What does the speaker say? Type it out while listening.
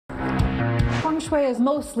Shui is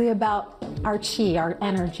mostly about our chi, our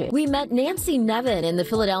energy. We met Nancy Nevin in the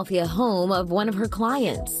Philadelphia home of one of her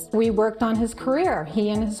clients. We worked on his career, he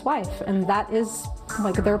and his wife, and that is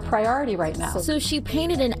like their priority right now. So she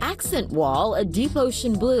painted an accent wall a deep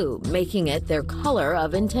ocean blue, making it their color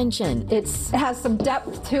of intention. It has some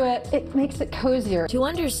depth to it. It makes it cozier. To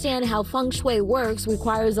understand how Feng Shui works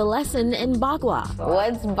requires a lesson in Bagua.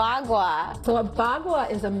 What's Bagua? So a Bagua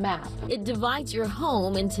is a map. It divides your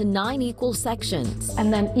home into 9 equal sections.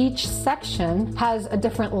 And then each section has a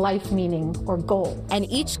different life meaning or goal. And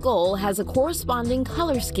each goal has a corresponding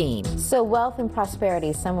color scheme. So wealth and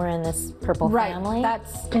prosperity somewhere in this purple family?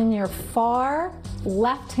 That's in your far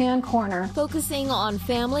left-hand corner. Focusing on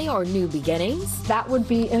family or new beginnings. That would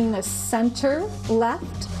be in the center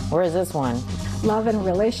left. Where is this one? Love and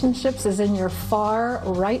relationships is in your far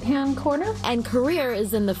right-hand corner. And career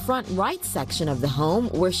is in the front right section of the home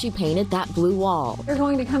where she painted that blue wall. You're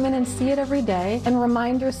going to come in and see it every day and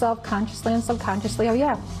remind yourself consciously and subconsciously, oh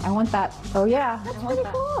yeah, I want that. Oh yeah. That's pretty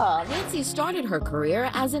cool. Nancy started her career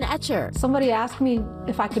as an etcher. Somebody asked me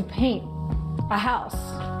if I could paint a house.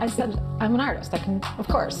 I said, I'm an artist, I can, of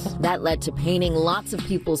course. That led to painting lots of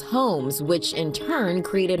people's homes, which in turn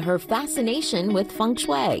created her fascination with Feng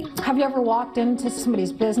Shui. Have you ever walked into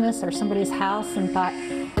somebody's business or somebody's house and thought,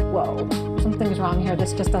 whoa, something's wrong here,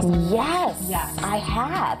 this just doesn't... Yes, Yes. I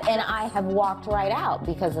have. And I have walked right out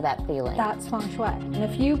because of that feeling. That's Feng Shui. And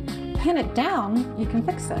if you pin it down, you can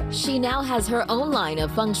fix it. She now has her own line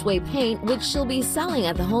of Feng Shui paint, which she'll be selling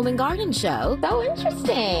at the Home and Garden Show, So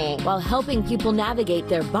interesting. while helping people navigate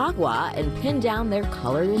their Bagua and pin down their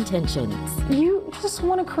colored intentions. You just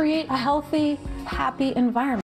want to create a healthy, happy environment.